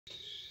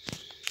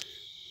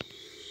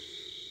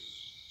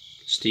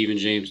Steven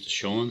James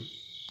Dishon.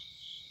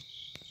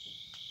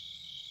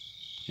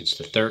 It's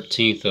the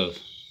 13th of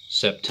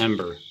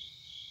September.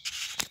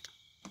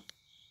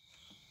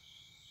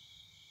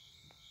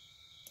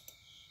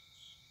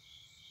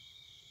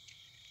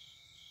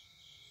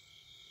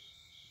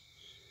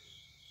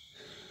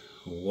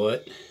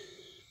 What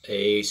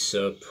a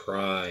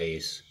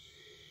surprise.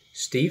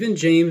 Steven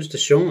James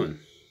Dishon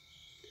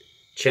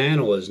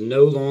channel is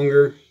no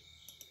longer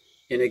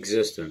in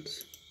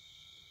existence.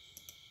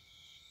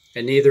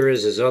 And neither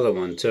is his other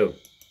one too.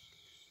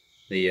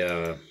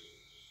 The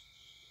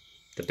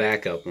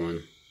backup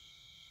one.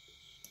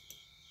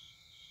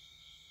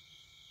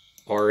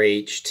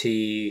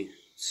 RHT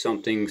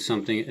something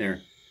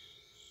there.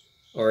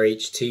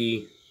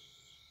 RHT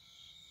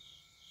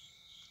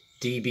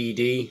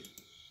DBD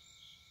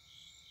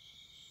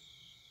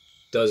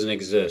doesn't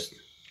exist.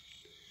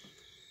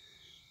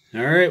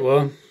 Alright,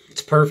 well,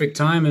 it's perfect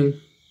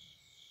timing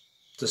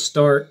to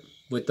start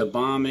with the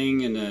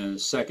bombing and the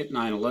second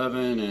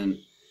 9/11 and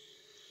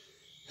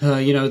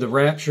you know, the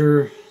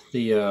rapture,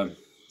 the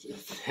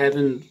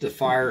heaven, the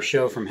fire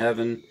show from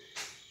heaven,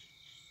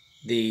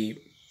 the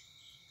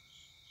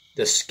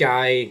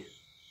sky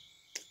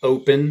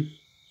open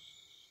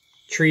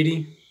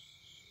treaty,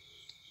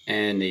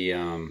 and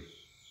the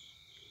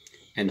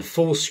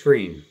full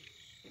screen.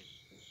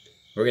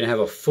 We're gonna have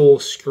a full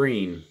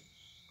screen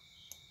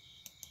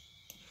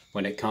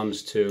when it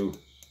comes to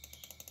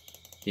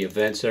the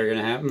events that are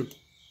gonna happen.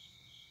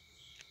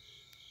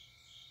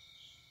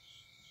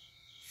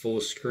 Full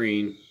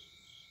screen.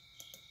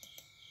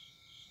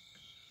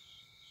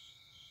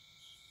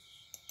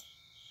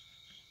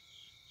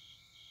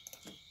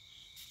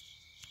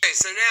 Okay,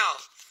 so now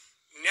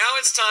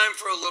it's time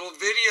for a little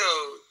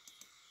video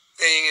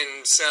thing,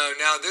 and so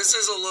now this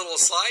is a little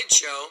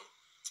slideshow,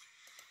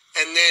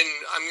 and then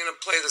I'm going to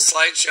play the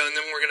slideshow, and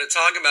then we're going to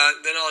talk about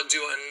it, then I'll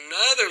do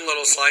another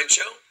little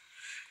slideshow,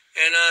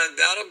 and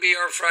that'll be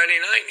our Friday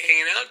night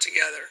hanging out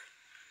together.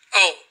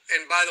 Oh,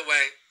 and by the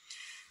way,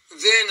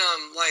 then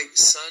like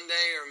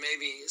Sunday or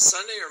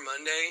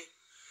Monday,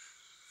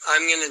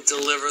 I'm going to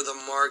deliver the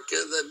Mark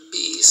of the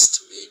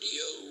Beast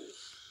video.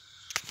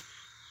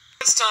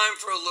 It's time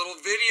for a little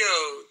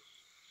video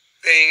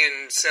thing,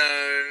 and so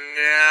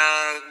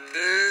now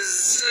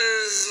this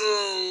is a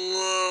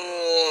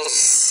little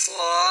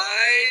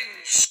slide.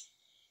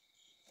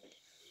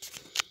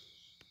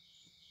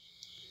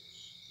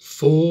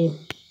 Full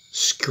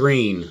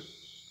screen.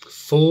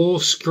 Full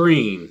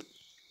screen.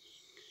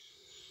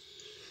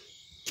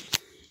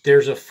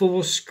 There's a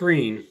full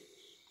screen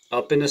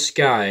up in the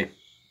sky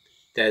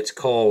that's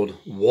called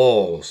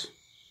walls.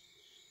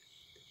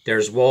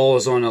 There's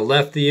walls on the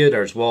left of you,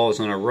 there's walls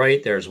on the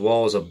right, there's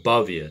walls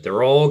above you.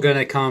 They're all going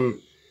to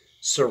come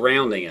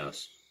surrounding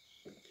us.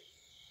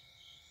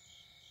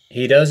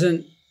 He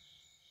doesn't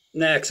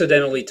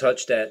accidentally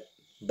touch that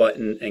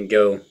button and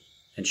go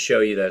and show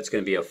you that it's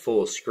going to be a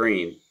full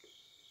screen.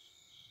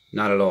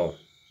 Not at all.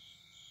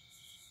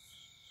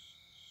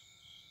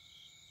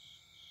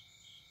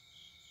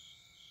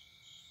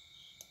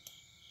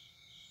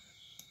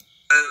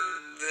 And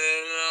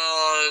then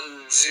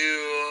I'll do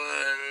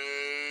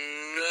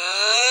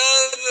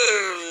another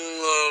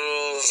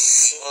little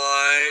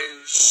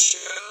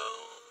slideshow.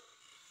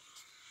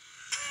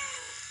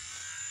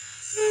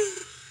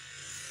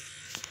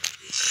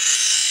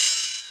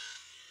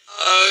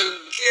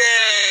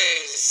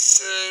 Okay,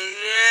 so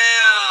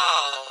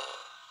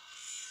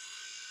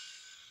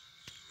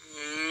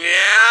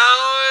now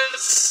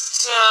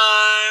it's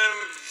time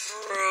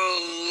for a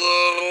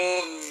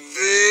little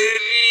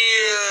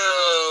video.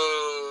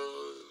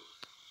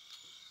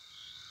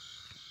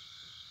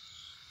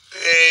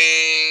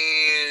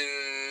 And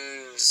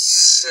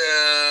so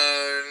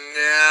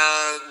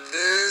now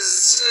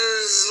this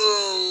is a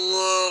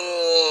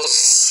little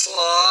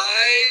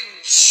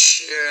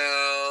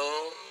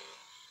slideshow.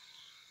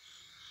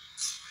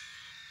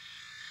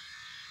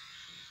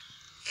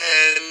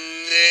 And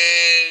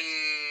then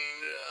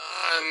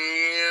I'm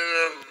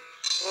gonna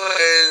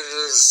play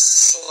the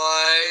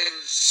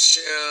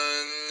slideshow,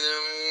 and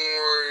then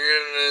we're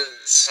gonna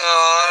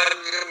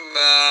talk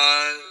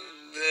about it.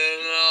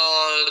 Then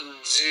I'll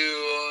do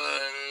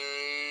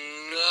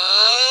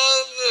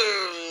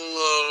another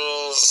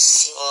little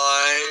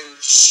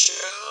slideshow.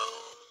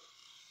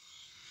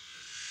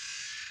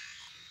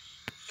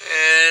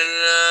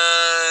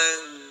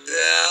 And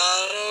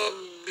that'll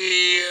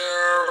be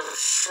our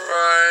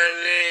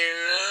Friday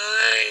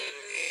night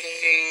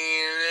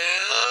hanging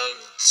out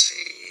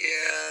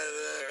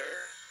together.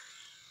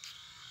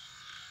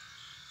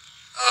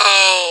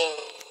 Oh.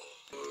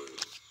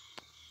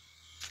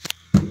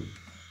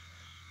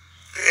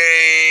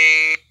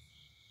 Hey.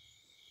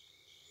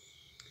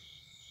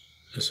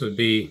 This would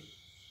be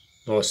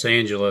Los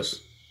Angeles.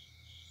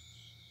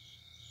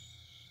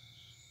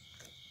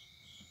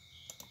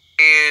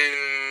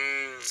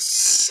 And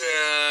so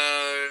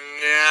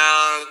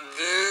now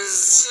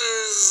this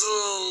is a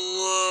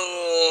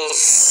little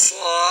slideshow.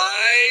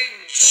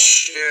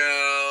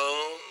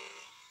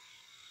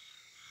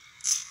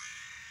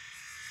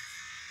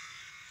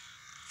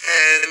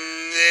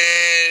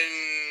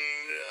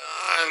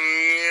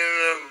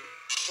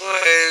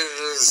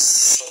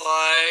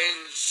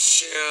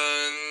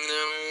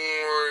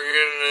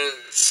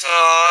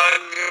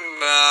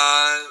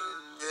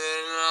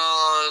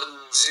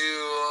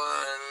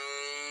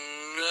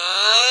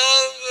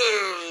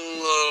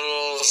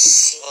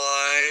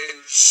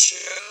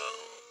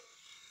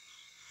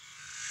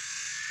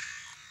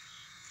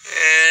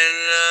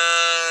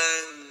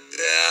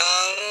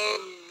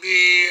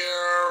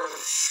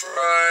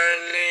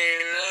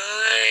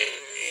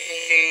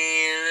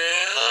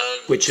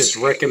 which is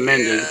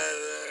recommended.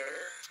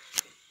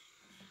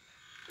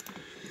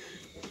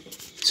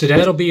 So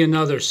that'll be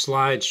another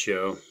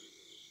slideshow,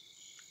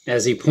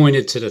 as he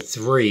pointed to the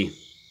 3.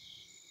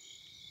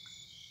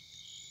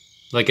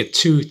 Like a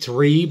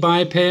 2-3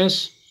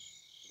 bypass.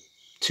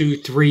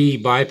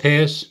 2-3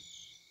 bypass.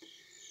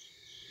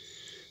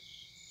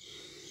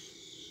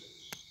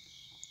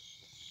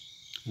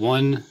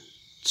 One,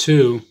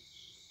 2,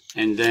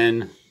 and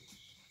then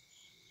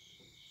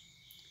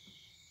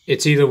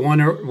it's either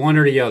one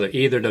or the other.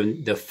 Either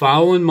the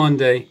following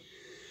Monday,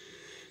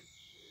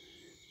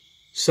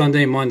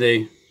 Sunday,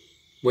 Monday,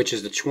 which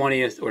is the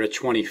 20th, or the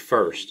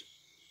 21st,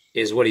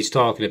 is what he's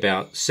talking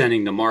about,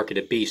 sending the Mark of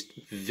the Beast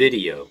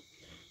video,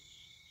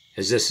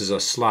 as this is a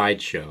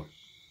slideshow.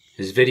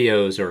 His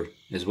videos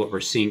is what we're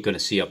going to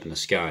see up in the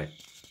sky.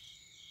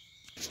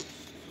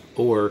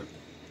 Or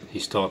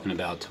he's talking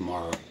about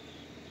tomorrow.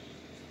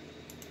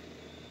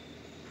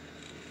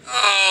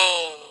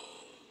 Oh,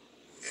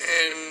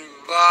 and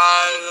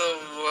by the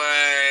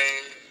way,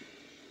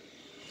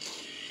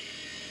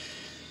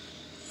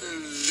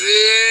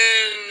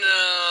 then,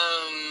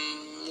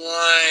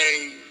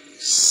 like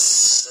Sunday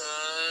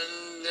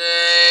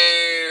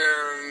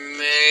or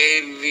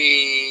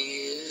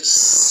maybe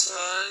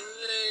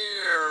Sunday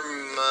or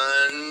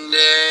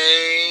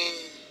Monday,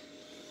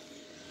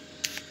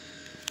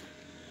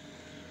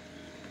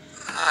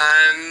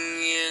 I'm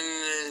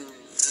gonna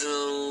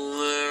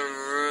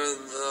deliver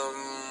the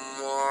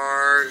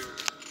Mark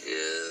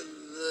of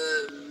the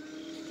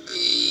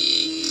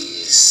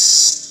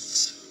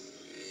Beast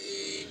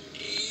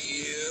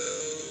video.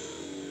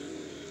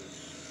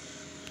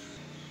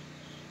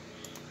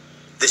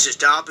 This is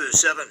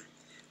Dabu7.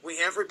 We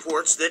have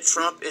reports that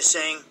Trump is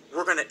saying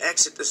we're going to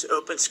exit this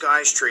open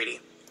skies treaty.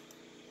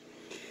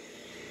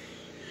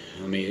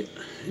 Let me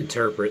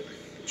interpret.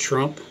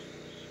 Trump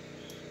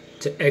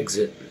to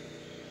exit.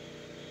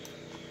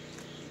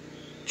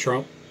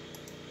 Trump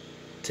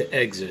to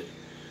exit.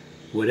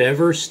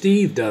 Whatever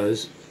Steve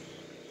does,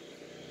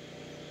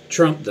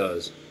 Trump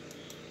does.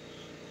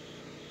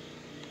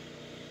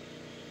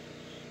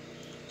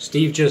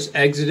 Steve just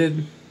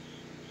exited.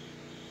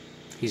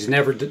 He's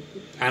never,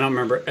 I don't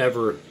remember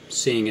ever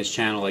seeing his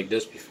channel like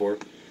this before,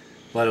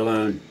 let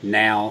alone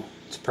now.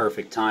 It's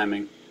perfect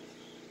timing.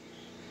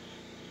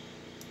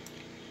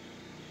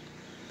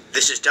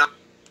 This is Dab.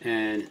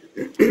 And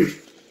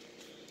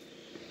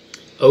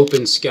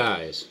open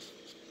skies.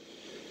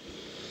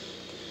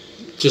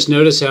 Just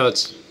notice how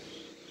it's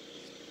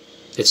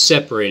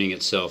separating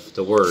itself,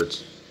 the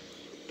words.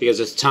 Because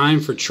it's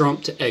time for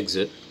Trump to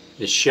exit.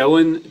 It's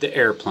showing the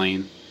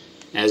airplane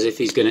as if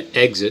he's going to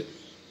exit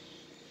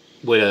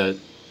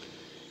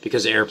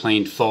because the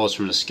airplane falls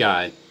from the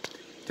sky.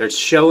 They're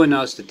showing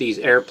us that these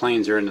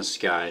airplanes are in the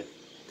sky,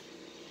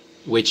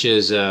 which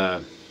is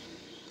well,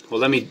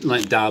 let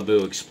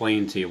Dabu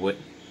explain to you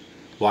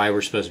why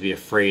we're supposed to be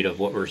afraid of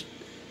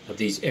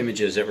these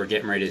images that we're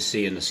getting ready to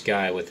see in the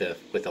sky with a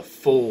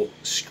full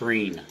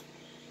screen.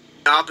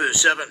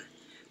 Dabu7.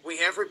 We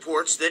have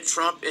reports that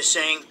Trump is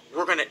saying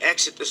we're going to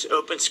exit this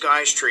open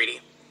skies treaty,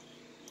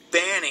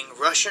 banning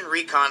Russian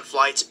recon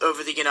flights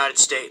over the United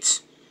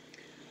States.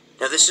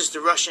 Now, this is the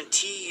Russian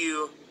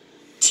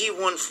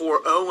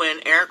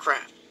T-14ON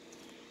aircraft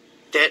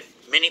that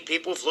many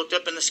people have looked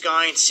up in the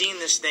sky and seen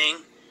this thing,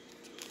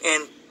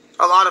 and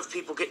a lot of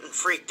people getting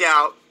freaked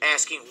out,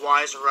 asking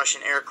why is a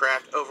Russian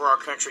aircraft over our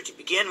country to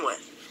begin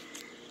with.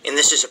 And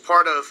this is a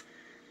part of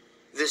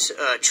this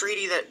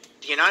treaty that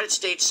the United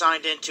States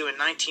signed into in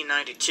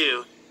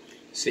 1992.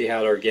 See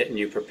how they're getting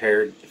you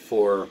prepared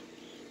for...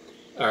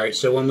 Alright,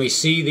 so when we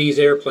see these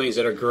airplanes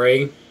that are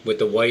gray with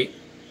the white,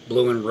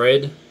 blue, and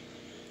red,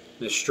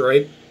 the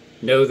stripe,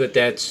 know that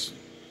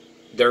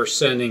they're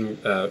sending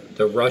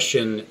the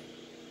Russian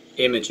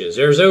images.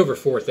 There's over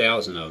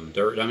 4,000 of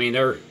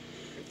them.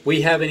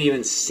 We haven't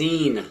even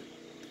seen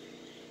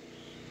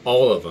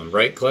all of them,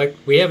 right, Kleck?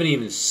 We haven't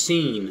even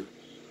seen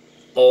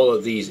all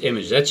of these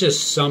images. That's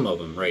just some of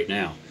them right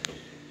now.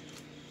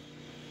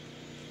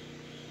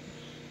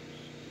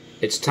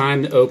 It's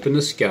time to open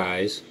the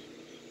skies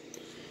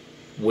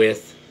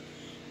with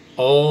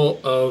all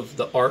of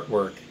the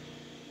artwork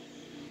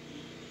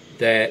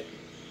that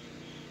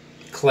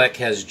Kleck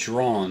has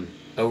drawn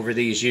over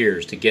these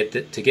years to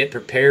get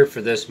prepared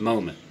for this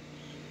moment.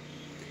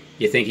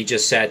 You think he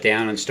just sat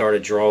down and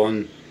started drawing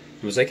and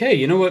was like, hey,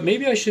 you know what,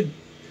 maybe I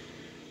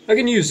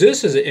can use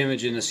this as an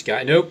image in the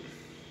sky. Nope.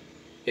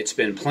 It's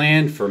been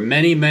planned for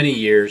many, many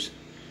years,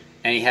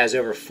 and he has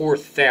over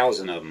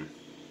 4,000 of them.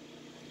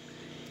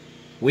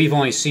 We've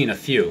only seen a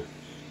few.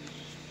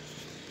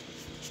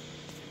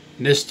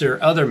 Mr.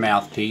 Other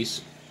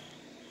Mouthpiece,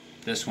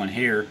 this one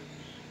here,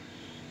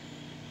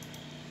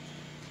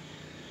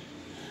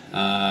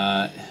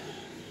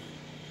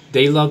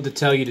 they love to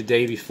tell you the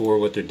day before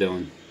what they're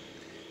doing.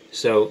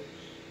 So,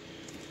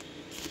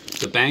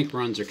 the bank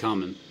runs are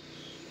coming.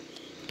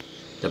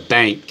 The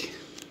bank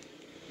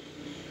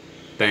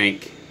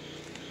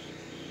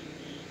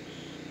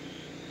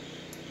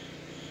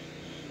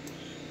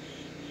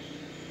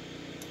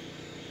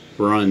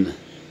run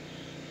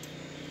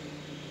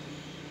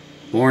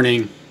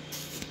Warning.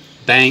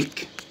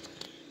 Bank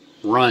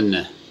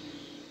run.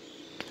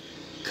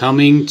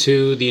 Coming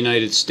to the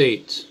United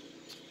States.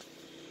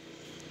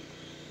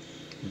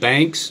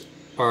 Banks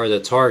are the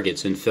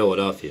targets in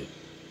Philadelphia.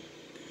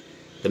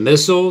 The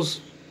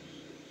missiles,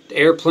 the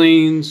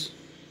airplanes,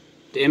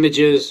 the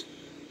images,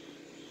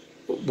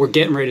 we're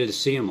getting ready to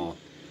see them all.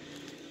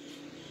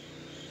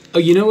 Oh,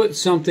 you know what?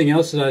 Something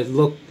else that I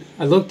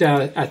looked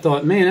at, I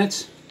thought, man,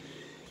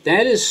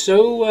 that is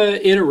so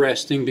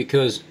interesting,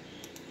 because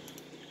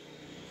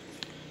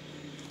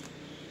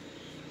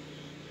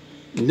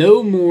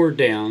no more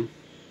down,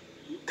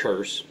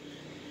 curse,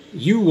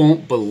 you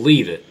won't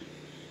believe it,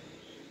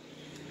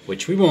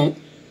 which we won't,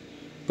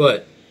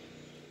 but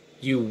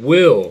you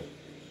will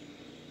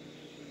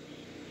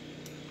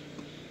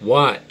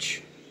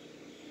watch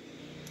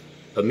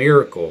a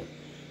miracle.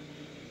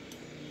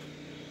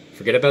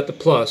 Forget about the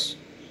plus,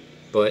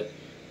 but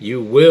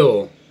you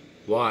will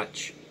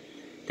watch.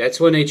 That's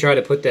when they try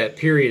to put that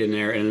period in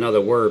there in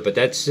another word, but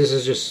this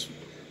is just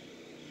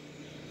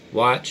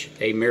watch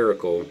a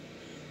miracle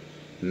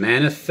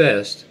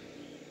manifest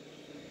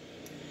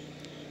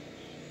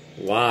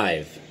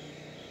live.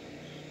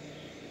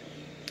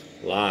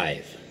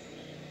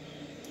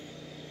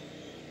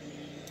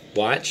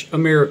 Watch a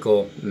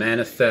miracle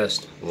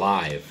manifest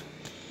live.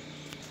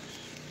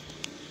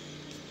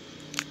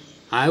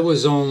 I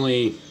was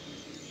only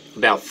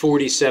about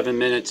 47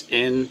 minutes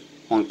in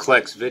on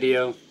Kleck's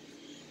video.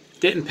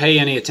 Didn't pay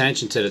any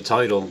attention to the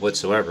title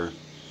whatsoever.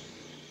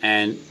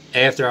 And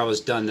after I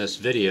was done this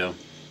video,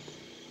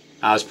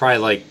 I was probably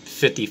like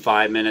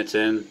 55 minutes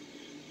in,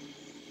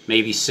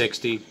 maybe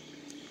 60.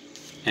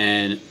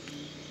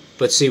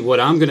 But see, what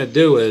I'm going to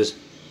do is,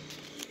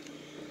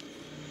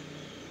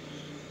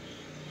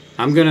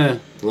 I'm going to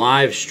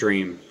live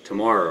stream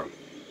tomorrow,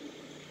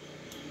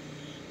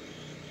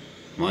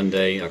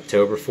 Monday,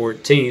 October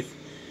 14th,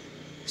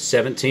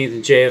 17th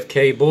and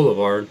JFK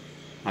Boulevard.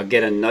 I'll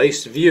get a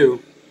nice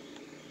view,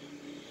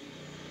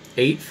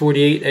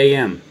 8:48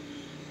 a.m.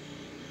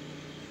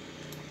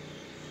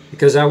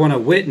 because I want to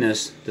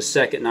witness the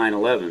second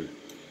 9/11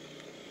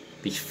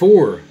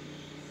 before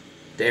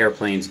the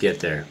airplanes get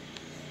there.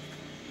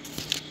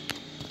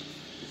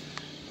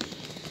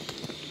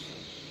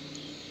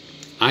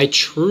 I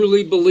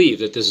truly believe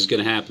that this is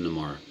going to happen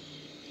tomorrow.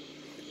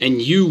 And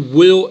you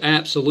will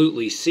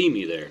absolutely see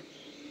me there.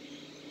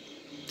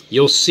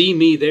 You'll see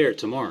me there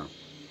tomorrow.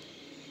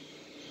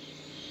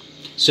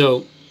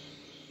 So,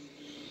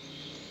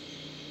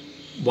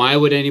 why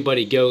would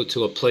anybody go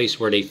to a place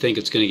where they think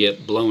it's going to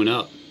get blown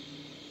up?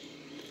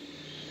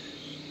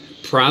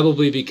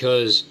 Probably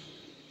because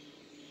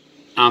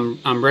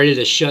I'm ready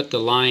to shut the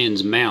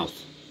lion's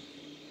mouth.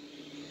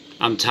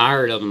 I'm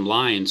tired of him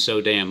lying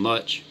so damn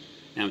much.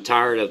 And I'm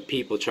tired of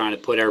people trying to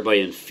put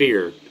everybody in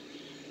fear.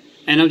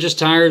 And I'm just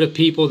tired of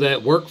people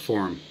that work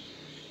for him.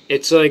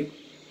 It's like,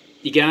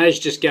 you guys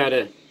just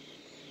gotta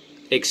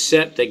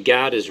accept that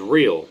God is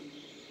real.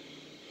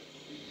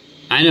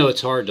 I know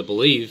it's hard to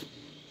believe.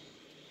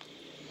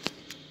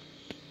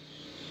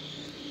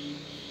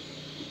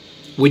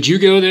 Would you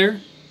go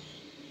there?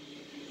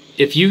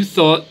 If you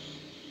thought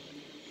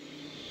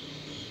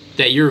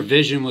that your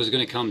vision was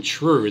going to come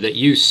true, that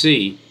you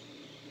see,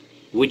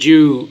 would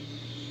you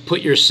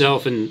put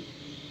yourself in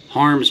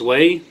harm's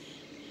way?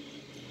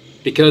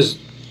 Because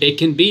it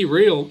can be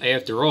real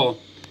after all.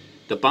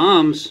 The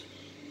bombs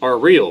are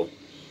real.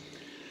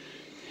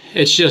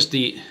 It's just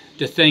the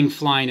thing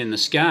flying in the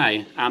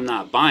sky, I'm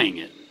not buying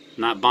it.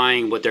 I'm not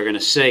buying what they're going to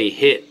say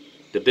hit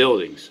the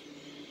buildings.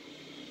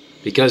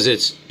 Because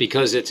it's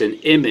an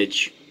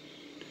image.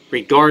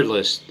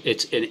 Regardless,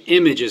 it's an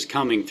image is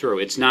coming through.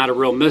 It's not a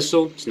real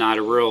missile. It's not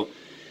a real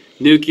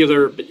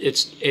nuclear. But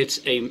it's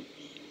a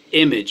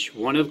image.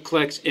 One of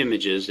Kleck's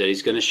images that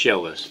he's going to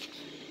show us.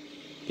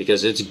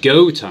 Because it's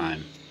go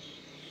time.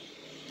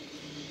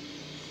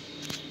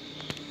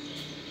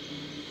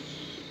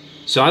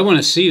 So I want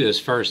to see this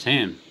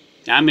firsthand.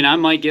 I mean, I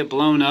might get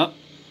blown up.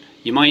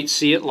 You might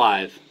see it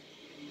live.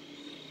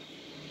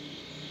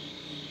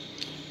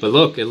 But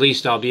look, at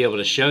least I'll be able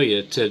to show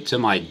you to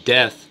my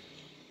death.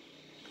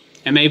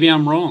 And maybe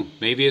I'm wrong.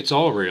 Maybe it's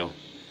all real.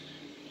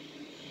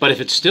 But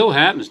if it still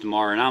happens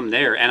tomorrow and I'm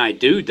there and I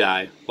do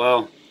die,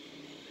 well,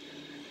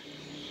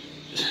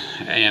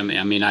 I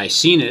mean, I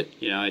seen it.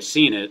 You know, I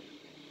seen it.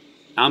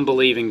 I'm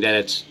believing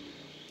that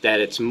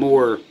it's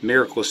more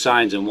miracle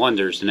signs and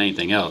wonders than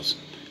anything else.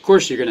 Of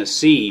course, you're going to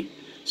see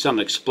some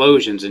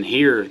explosions and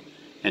hear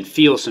and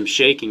feel some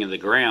shaking of the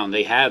ground.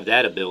 They have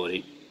that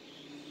ability.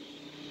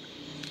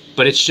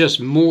 But it's just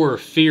more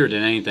fear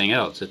than anything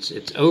else.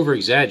 It's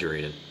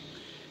over-exaggerated.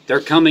 They're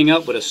coming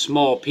up with a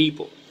small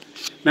people.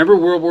 Remember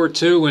World War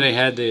II when they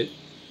had the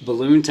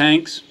balloon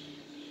tanks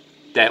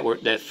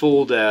that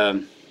fooled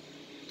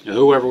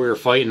whoever we were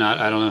fighting?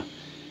 I don't know.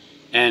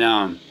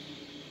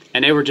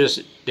 And they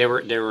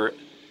were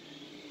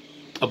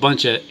a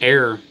bunch of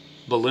air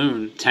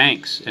balloon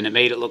tanks, and it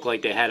made it look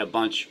like they had a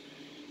bunch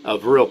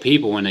of real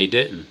people when they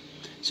didn't.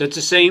 So it's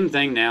the same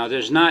thing now.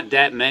 There's not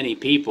that many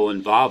people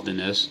involved in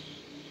this,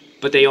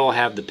 but they all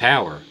have the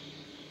power.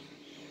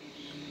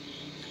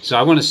 So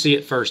I want to see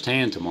it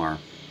firsthand tomorrow.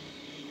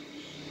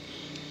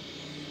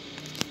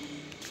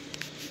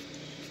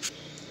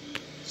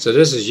 So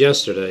this is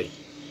yesterday,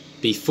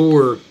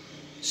 before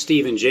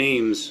Steven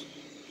James,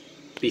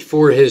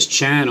 before his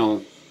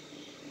channel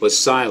was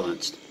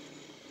silenced.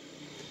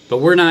 But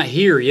we're not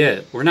here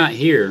yet. We're not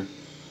here.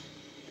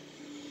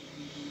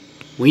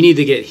 We need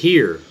to get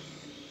here.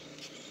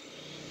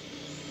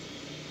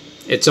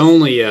 It's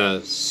only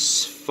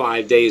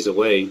 5 days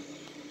away.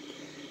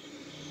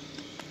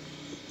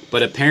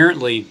 But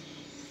apparently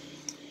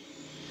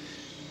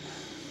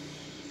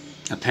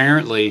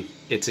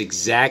it's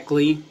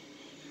exactly...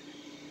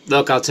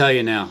 Look, I'll tell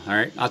you now, all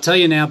right? I'll tell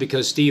you now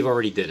because Steve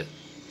already did it.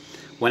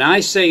 When I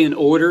say in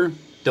order,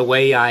 the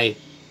way I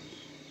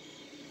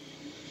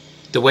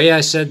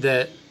said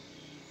that,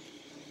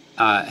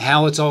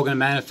 how it's all going to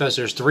manifest,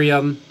 there's 3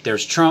 of them.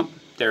 There's Trump,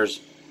 there's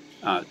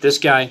this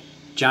guy,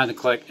 Jonathan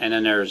Kleck, and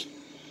then there's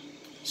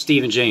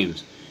Steven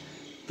James.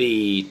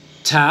 The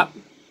top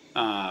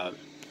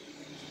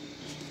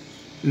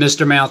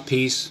Mr.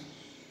 Mouthpiece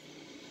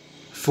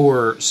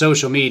for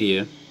social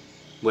media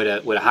with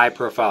a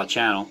high-profile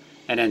channel.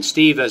 And then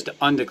Steve as the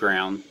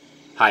underground,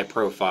 high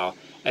profile.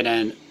 And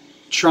then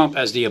Trump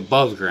as the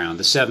above ground,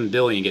 the 7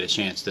 billion get a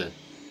chance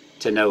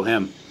to know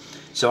him.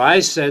 So I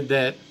said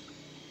that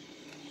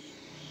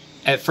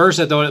at first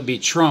I thought it would be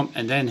Trump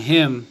and then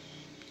him,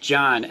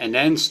 John, and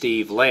then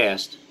Steve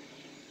last.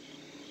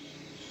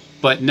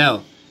 But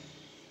no.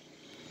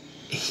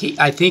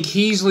 I think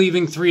he's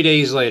leaving 3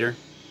 days later.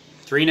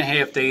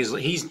 3.5 days.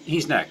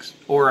 He's next.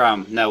 Or,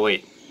 no,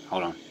 wait.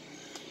 Hold on.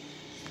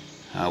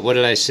 What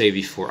did I say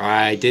before?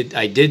 I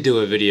did do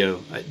a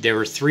video. They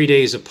were 3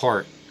 days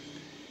apart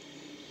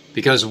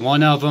because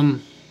one of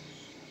them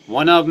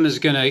is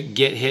gonna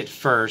get hit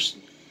first.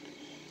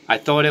 I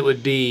thought it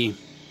would be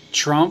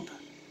Trump,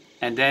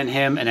 and then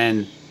him,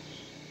 and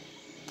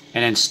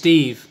then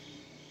Steve.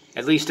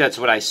 At least that's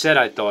what I said.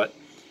 I thought,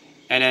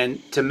 and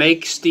then to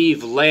make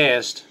Steve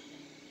last,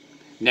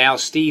 now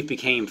Steve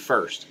became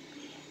first.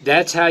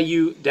 That's how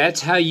you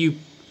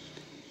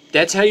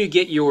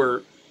get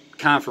your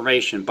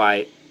confirmation,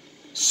 by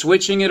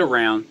switching it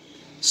around,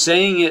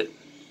 saying it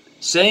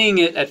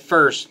at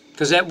first,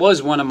 because that was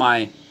it's one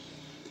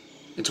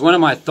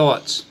of my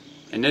thoughts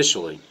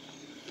initially.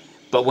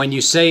 But when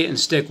you say it and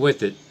stick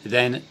with it,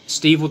 then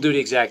Steve will do the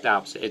exact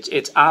opposite.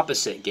 It's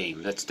opposite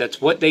game. That's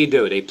what they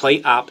do. They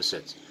play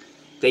opposites.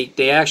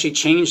 They actually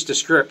change the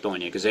script on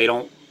you because they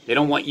don't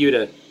want you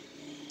to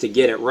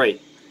get it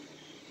right.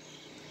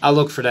 I'll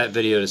look for that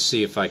video to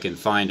see if I can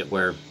find it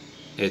where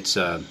it's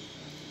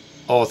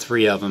all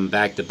 3 of them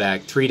back to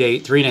back,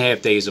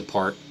 3.5 days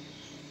apart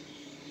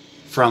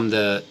from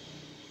the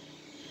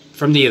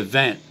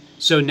event.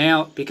 So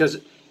now, because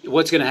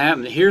what's going to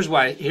happen? Here's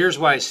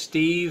why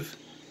Steve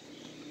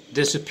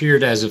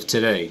disappeared as of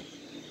today.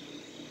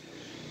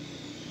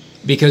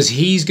 Because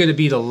he's going to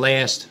be the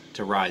last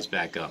to rise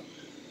back up.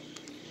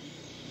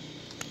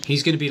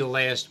 He's going to be the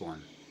last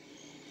one.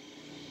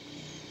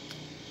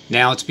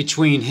 Now it's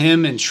between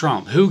him and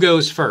Trump. Who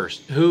goes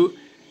first?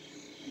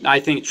 I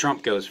think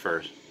Trump goes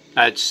first.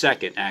 It's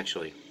second,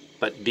 actually.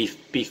 But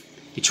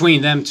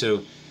between them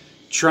two,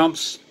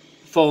 Trump's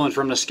falling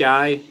from the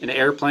sky in an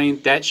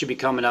airplane. That should be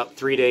coming up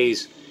 3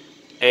 days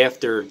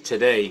after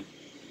today.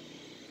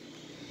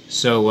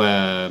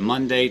 So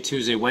Monday,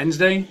 Tuesday,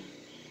 Wednesday?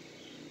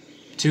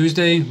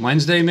 Tuesday,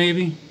 Wednesday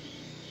maybe?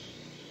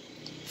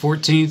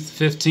 14th,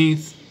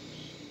 15th?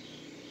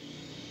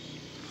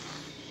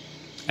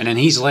 And then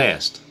he's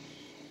last.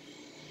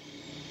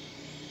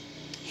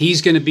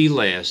 He's going to be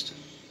last.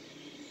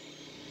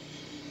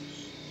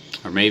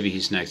 Or maybe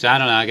he's next. I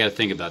don't know. I got to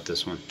think about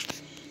this one.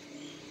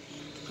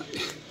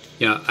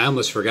 You know, I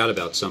almost forgot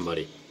about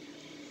somebody.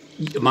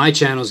 My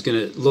channel is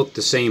going to look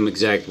the same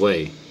exact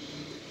way.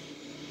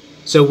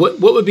 So what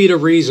would be the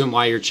reason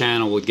why your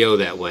channel would go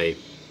that way?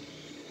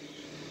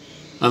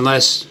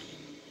 Unless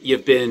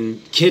you've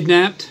been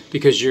kidnapped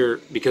because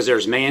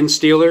there's man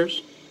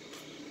stealers.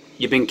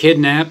 You've been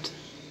kidnapped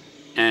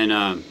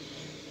and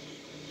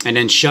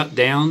then shut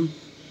down.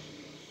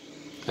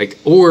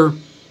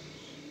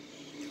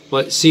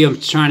 But see, I'm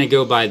trying to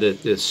go by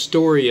the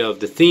story of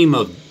the theme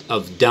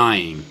of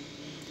dying,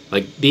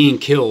 like being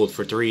killed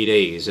for 3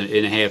 days and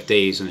a half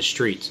days in the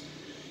streets.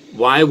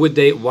 Why would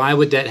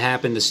that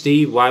happen to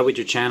Steve? Why would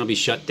your channel be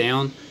shut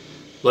down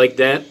like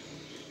that?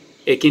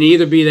 It can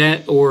either be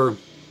that, or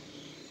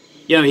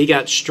he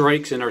got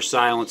strikes and are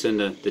silencing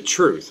the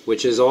truth,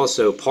 which is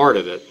also part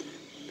of it.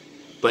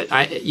 But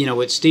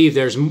with Steve,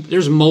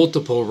 there's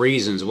multiple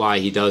reasons why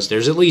he does.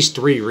 There's at least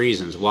 3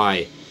 reasons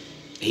why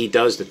he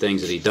does the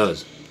things that he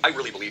does. I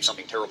really believe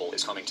something terrible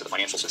is coming to the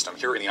financial system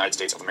here in the United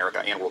States of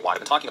America and worldwide. I've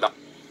been talking about...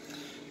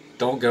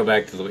 Don't go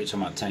back to what you're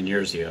talking about 10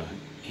 years ago.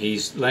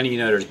 He's letting you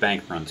know there's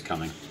bank runs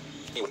coming.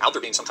 without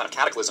there being some kind of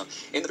cataclysm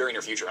in the very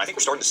near future. And I think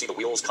we're starting to see the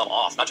wheels come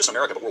off, not just in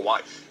America, but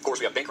worldwide. Of course,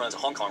 we have bank runs in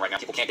Hong Kong right now.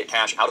 People can't get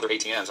cash out of their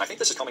ATMs. And I think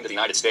this is coming to the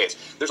United States.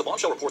 There's a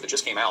bombshell report that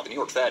just came out. The New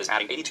York Fed is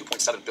adding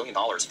 $82.7 billion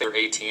to their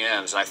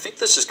ATMs. And I think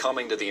this is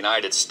coming to the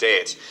United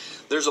States.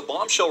 There's a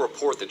bombshell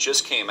report that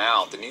just came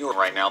out. The New York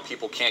right now,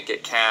 people can't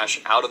get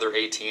cash out of their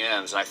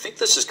ATMs. And I think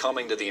this is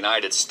coming to the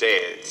United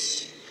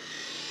States.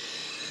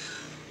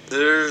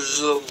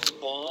 There's a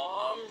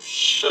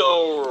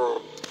bombshell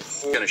report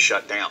going to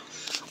shut down.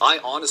 I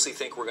honestly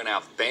think we're going to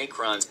have bank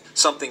runs.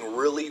 Something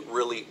really,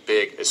 really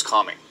big is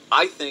coming.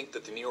 I think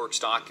that the New York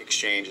Stock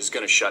Exchange is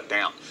going to shut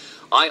down.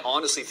 I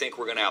honestly think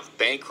we're going to have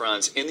bank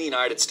runs in the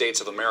United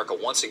States of America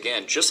once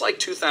again, just like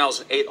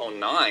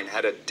 2008-09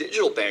 had a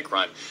digital bank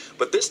run.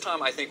 But this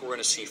time I think we're going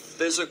to see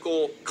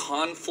physical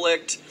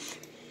conflict. This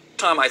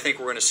time I think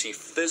we're going to see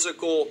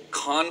physical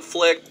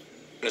conflict.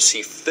 We're going to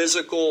see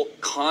physical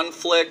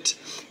conflict.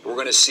 We're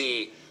going to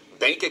see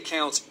bank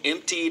accounts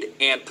emptied,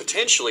 and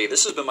potentially,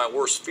 this has been my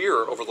worst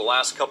fear over the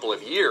last couple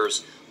of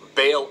years,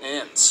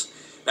 bail-ins.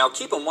 Now,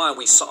 keep in mind,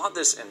 we saw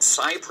this in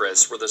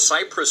Cyprus, where the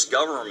Cyprus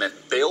government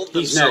bailed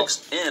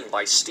themselves in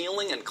by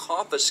stealing and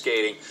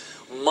confiscating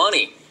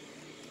money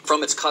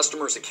from its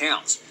customers'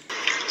 accounts.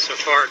 So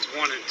far, it's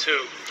 1 and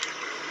 2.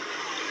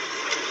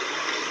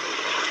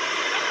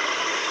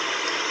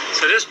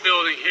 So this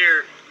building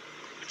here,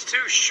 it's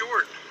too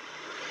short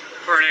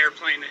for an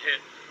airplane to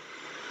hit.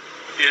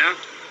 You know?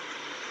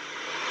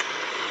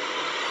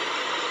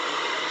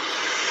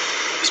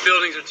 These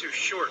buildings are too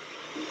short.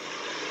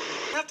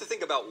 We have to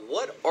think about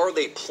what are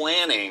they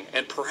planning,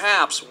 and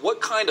perhaps what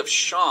kind of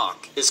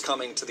shock is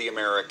coming to the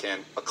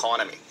American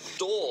economy.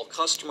 Stole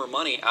customer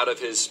money out of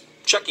his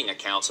checking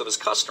accounts of his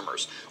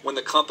customers when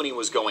the company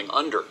was going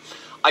under.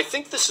 I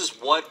think this is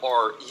what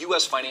our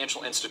U.S.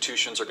 financial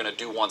institutions are going to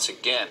do once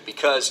again,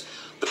 because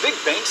the big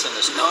banks in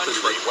this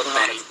country, whether or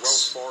not it's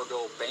Wells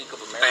Fargo, Bank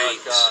of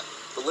America,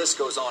 the list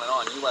goes on and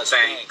on, U.S.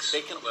 banks,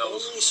 they can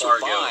only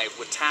survive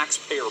with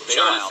taxpayer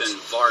bailouts and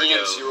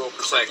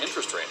 0%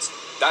 interest rates.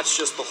 That's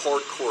just the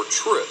hardcore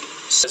truth.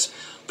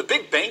 The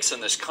big banks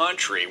in this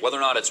country, whether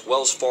or not it's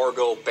Wells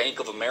Fargo, Bank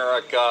of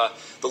America,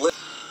 the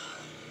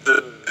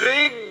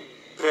big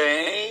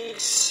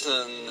banks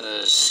in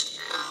this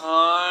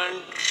country,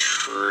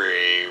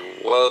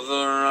 whether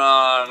or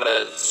not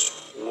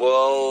it's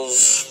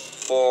Wells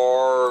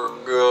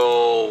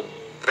Fargo,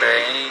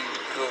 Bank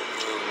of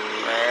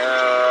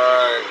America,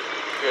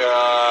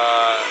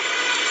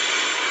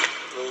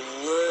 the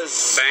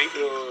list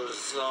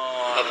goes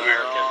on of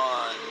America.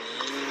 on.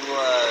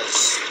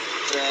 U.S.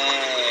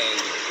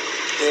 Bank,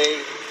 they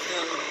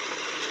can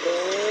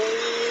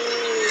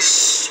only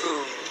survive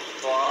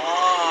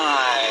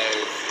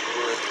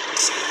with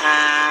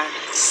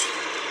taxpayer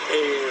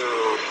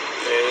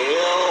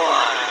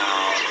bailouts.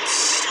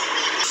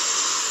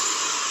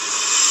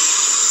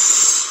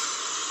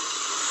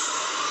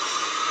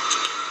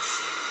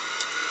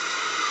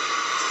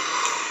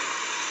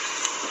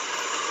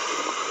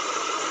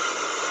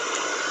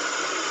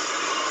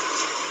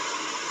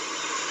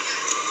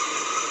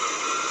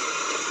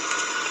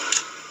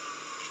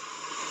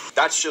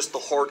 That's just the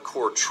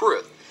hardcore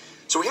truth.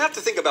 So we have to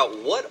think about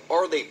what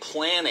are they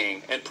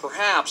planning, and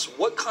perhaps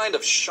what kind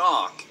of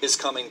shock is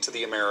coming to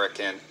the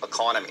American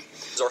economy.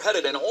 Are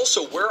headed, and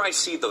also where I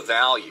see the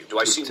value. Do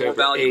I see more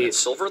value in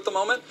silver at the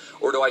moment,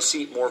 or do I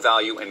see more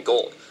value in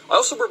gold? I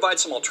also provide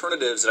some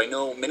alternatives that I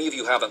know many of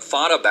you haven't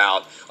thought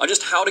about on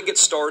just how to get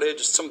started,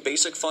 just some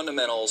basic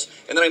fundamentals,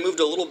 and then I moved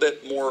a little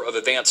bit more of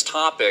advanced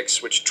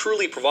topics, which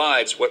truly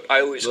provides what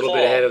I always call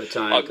bit ahead of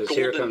time, golden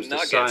here comes the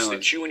nuggets silence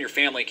that you and your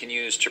family can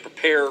use to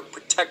prepare,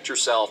 protect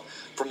yourself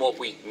from what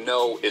we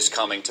know is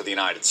coming to the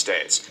United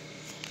States.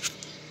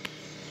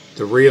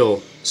 The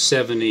real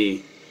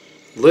 70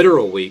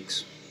 literal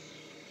weeks.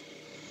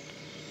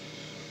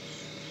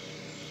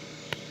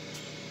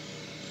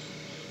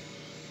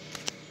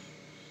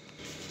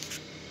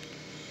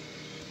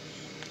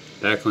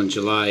 Back on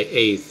July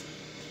 8th,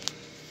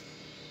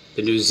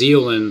 the New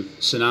Zealand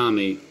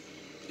tsunami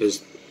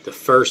is the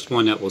first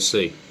one that we'll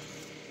see,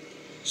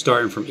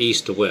 starting from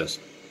east to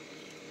west.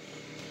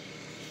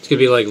 It's going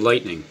to be like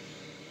lightning.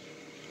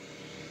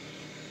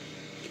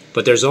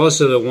 But there's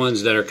also the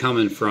ones that are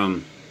coming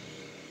from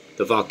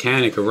the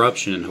volcanic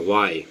eruption in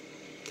Hawaii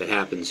that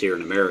happens here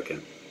in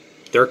America.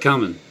 They're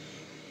coming.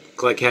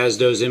 Kleck has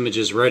those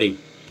images ready.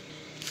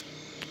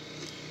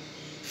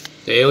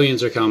 The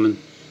aliens are coming.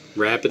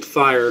 Rapid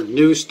fire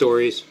news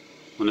stories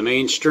on the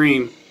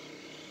mainstream.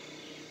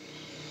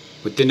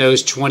 Within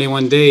those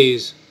 21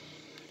 days,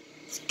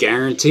 it's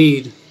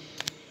guaranteed.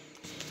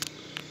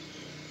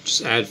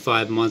 Just add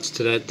 5 months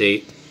to that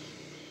date.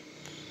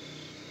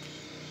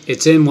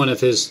 It's in one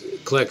of his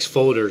Kleck's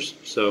folders,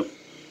 so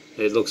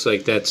it looks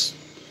like that's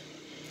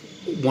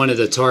one of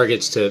the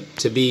targets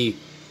to be.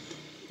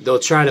 They'll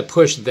try to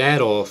push that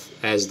off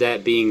as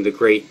that being the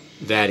Great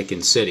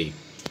Vatican City.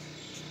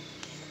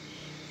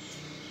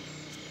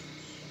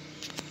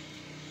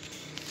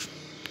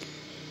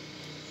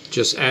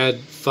 Just add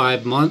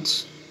 5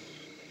 months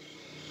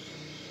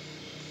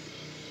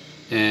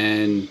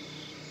and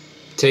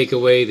take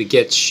away the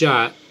gets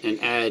shot and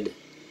add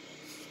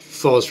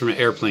falls from an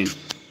airplane.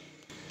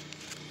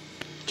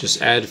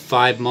 Just add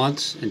 5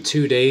 months and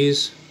 2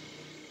 days,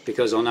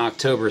 because on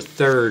October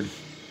 3rd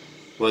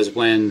was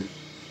when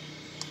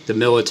the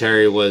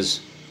military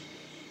was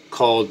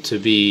called to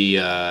be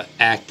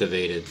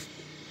activated.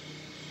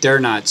 They're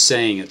not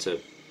saying it's a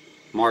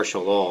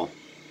martial law,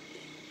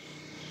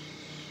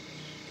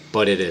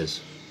 but it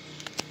is.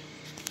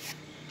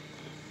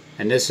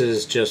 And this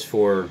is just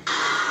for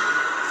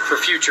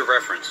future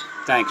reference.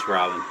 Thanks,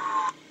 Robin.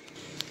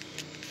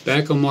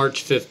 Back on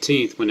March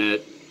 15th, when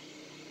that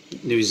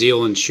New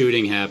Zealand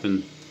shooting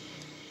happened,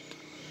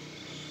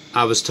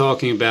 I was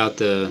talking about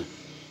the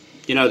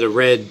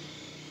red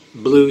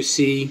blue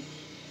sea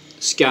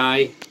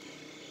sky.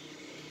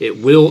 It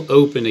will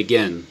open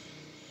again.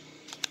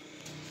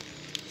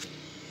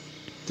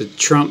 The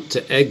Trump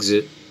to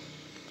exit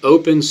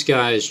open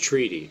skies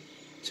treaty.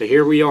 So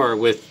here we are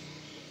with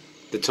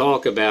the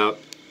talk about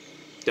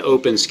the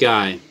open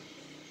sky,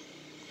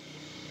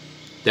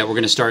 that we're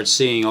going to start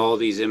seeing all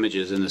these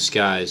images in the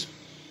skies.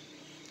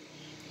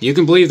 You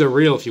can believe they're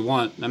real if you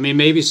want. I mean,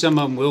 maybe some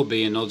of them will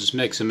be, and they'll just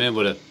mix them in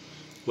with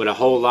a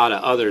whole lot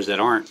of others that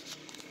aren't.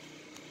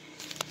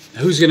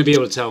 Who's going to be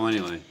able to tell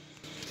anyway?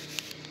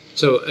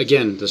 So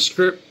again, the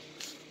script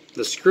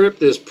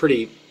is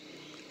pretty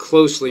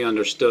closely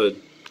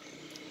understood,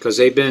 because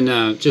they've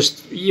been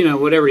just,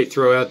 whatever you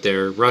throw out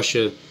there.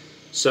 Russia,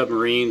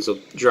 submarines will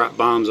drop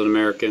bombs on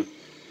America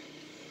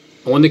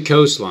on the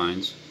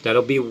coastlines.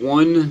 That'll be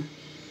one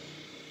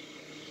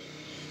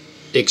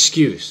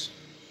excuse.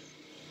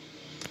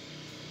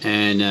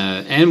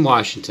 And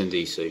Washington,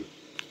 D.C.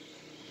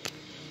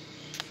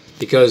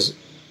 Because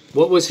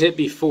what was hit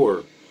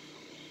before?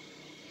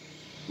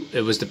 It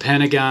was the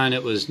Pentagon,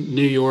 it was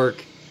New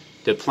York,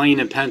 the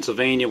plane in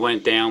Pennsylvania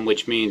went down,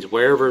 which means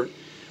wherever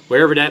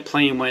that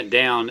plane went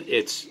down,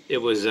 it's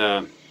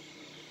going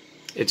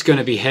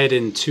to be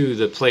heading to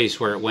the place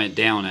where it went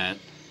down at.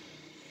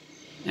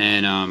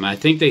 And I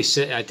think they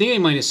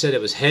might have said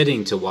it was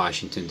heading to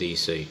Washington,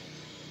 D.C.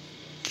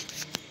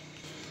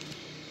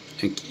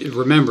 And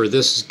remember,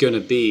 this is going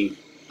to be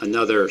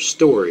another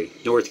story.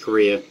 North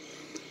Korea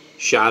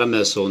shot a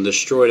missile and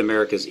destroyed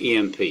America's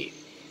EMP.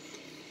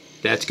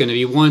 That's going to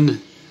be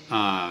one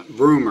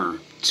rumor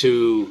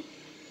to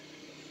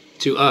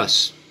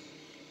us.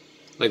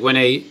 Like when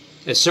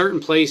at certain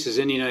places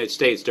in the United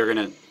States, they're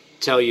going to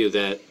tell you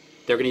that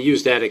they're going to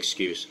use that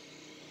excuse.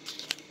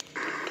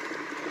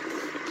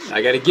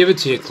 I got to give it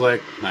to you,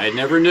 Kleck. I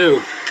never knew.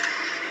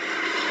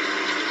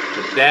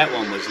 But that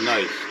one was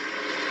nice.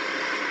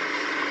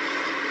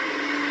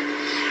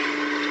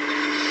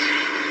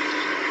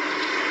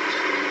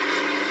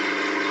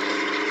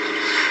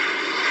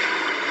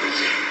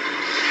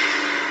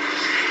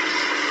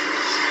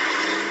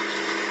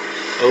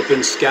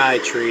 Open Sky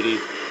Treaty.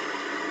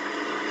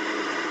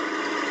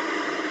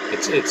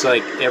 It's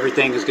like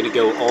everything is going to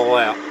go all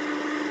out.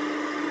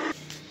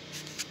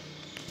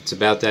 It's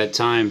about that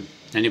time.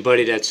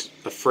 Anybody that's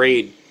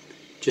afraid,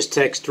 just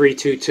text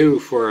 322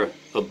 for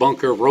a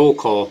bunker roll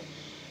call.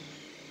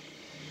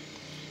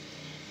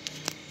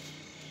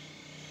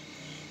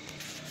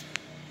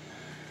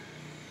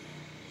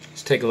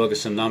 Let's take a look at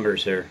some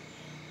numbers here.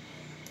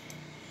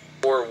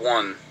 War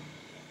I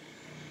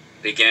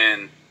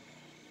began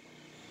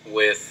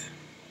with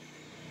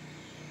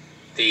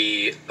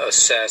the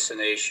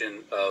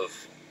assassination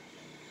of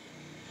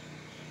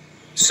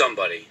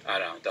somebody, I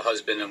don't know, the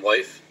husband and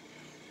wife.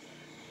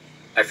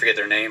 I forget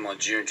their name, on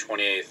June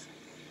 28th,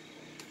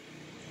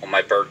 on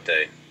my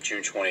birthday,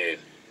 June 28th,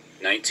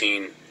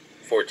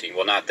 1914.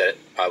 Well, not that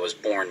I was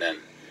born then.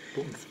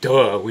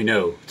 Duh, we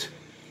know.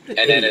 And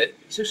then it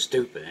so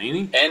stupid, ain't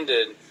he?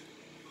 ended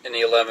in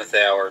the 11th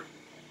hour,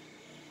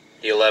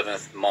 the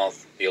 11th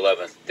month, the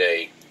 11th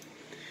day.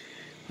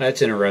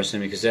 That's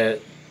interesting, because that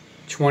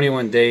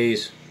 21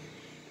 days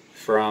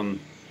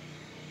from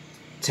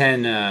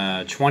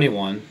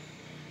 10/21,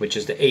 which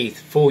is the 8th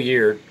full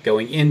year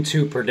going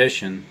into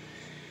perdition,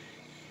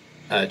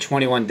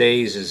 21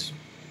 days is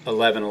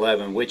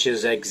 11/11, which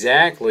is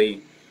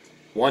exactly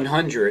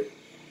 100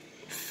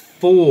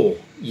 full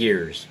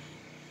years.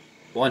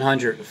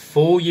 100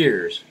 full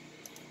years.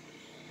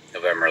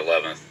 November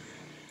 11th,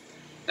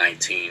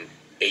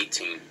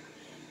 1918.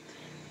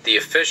 The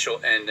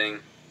official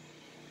ending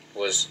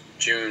was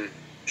June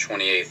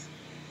 28th,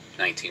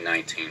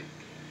 1919.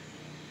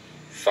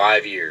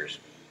 5 years.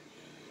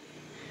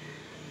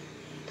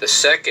 The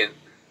second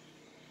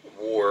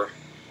war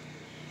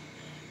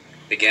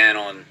began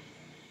on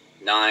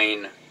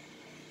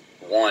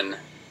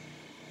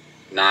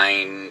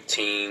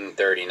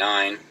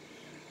 9/1/1939,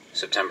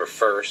 September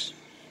 1st,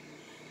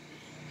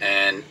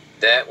 and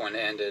that one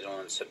ended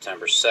on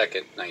September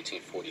 2nd,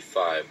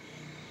 1945,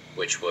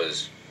 which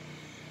was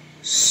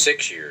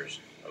 6 years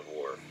of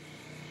war.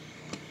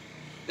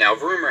 Now,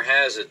 rumor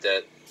has it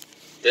that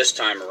this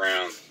time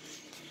around,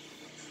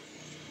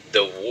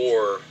 the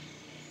war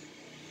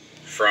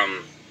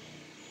from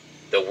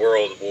the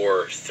World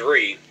War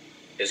III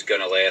is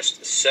going to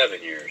last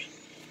 7 years.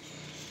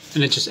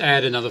 And it just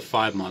add another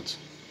 5 months.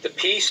 The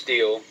peace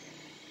deal,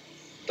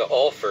 the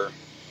offer,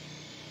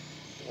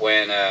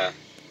 when the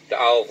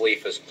olive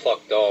leaf is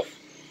plucked off,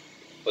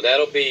 well,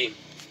 that'll be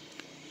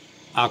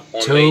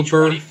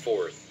October on May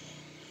 24th,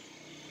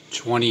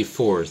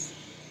 24th.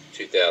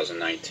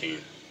 2019.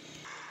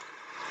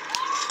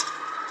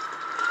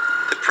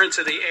 The Prince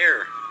of the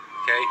Air,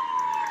 okay?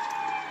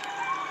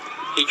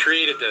 He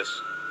created this.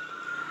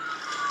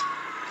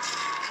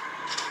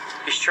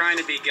 He's trying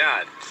to be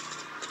God.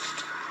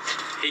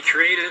 He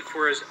created it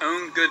for his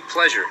own good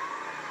pleasure.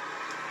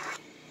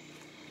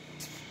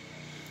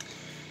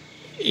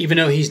 Even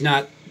though he's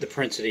not the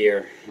Prince of the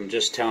Air, I'm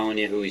just telling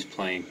you who he's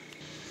playing.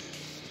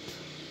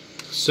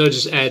 So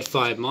just add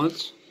 5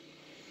 months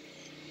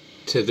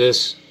to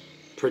this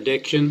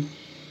prediction,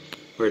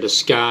 where the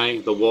sky,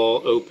 the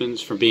wall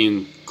opens from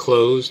being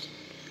closed,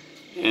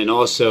 and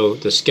also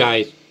the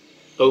sky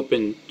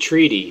open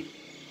treaty,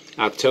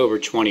 October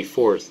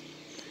 24th.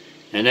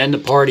 And then the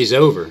party's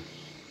over.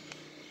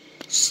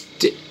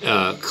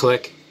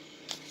 Click.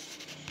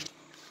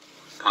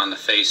 On the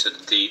face of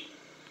the deep,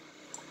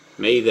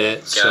 May that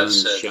God sun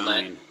said, shine.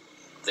 "Let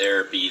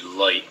there be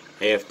light."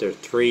 After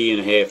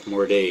 3.5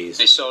 more days.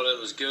 They saw that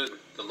it was good,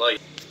 the light.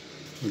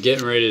 We're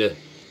getting ready to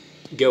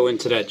go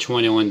into that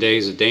 21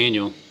 days of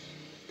Daniel,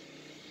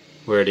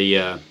 where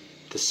the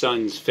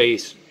sun's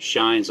face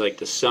shines like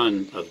the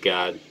Son of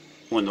God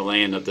on the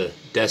land of the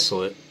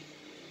desolate,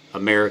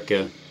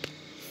 America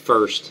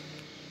first.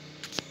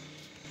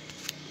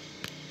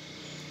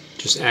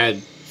 Just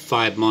add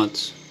 5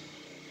 months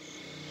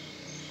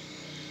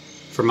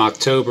from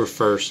October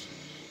 1st,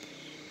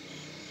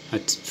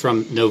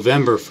 from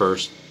November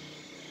 1st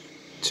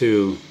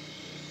to,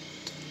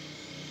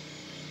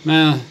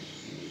 I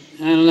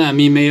don't know, I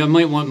mean, maybe I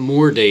might want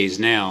more days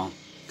now,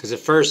 because at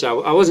first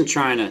I wasn't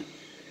trying to,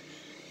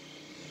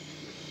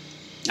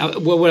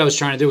 what I was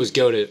trying to do was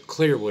go to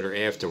Clearwater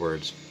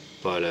afterwards,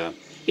 but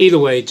either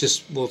way,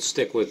 just we'll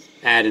stick with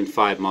adding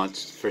 5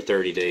 months for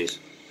 30 days.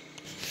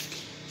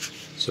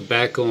 So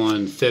back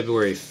on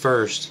February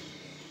 1st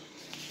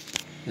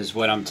is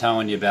what I'm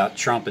telling you about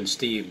Trump and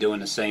Steve doing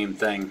the same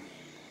thing.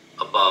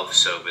 Above,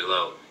 so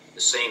below.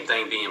 The same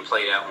thing being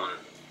played out on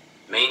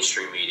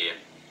mainstream media.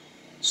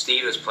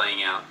 Steve is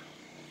playing out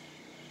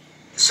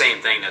the same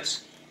thing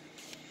that's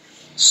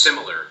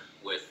similar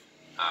with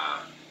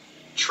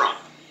Trump,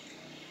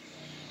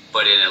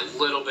 but in a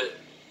little bit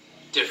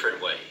different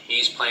way.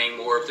 He's playing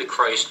more of the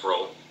Christ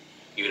role,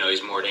 even though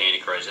he's more the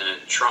Antichrist, and then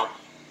Trump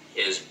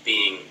is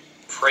being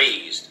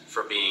praised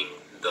for being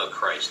the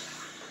Christ.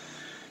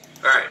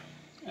 All right.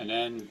 And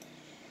then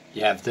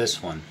you have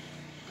this one.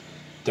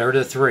 They're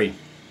the three.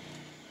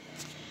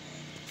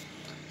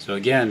 So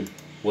again,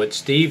 what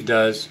Steve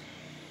does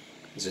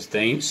is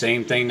the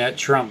same thing that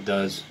Trump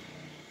does.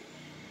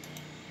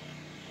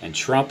 And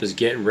Trump is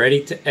getting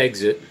ready to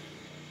exit.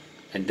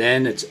 And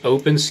then it's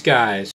open skies.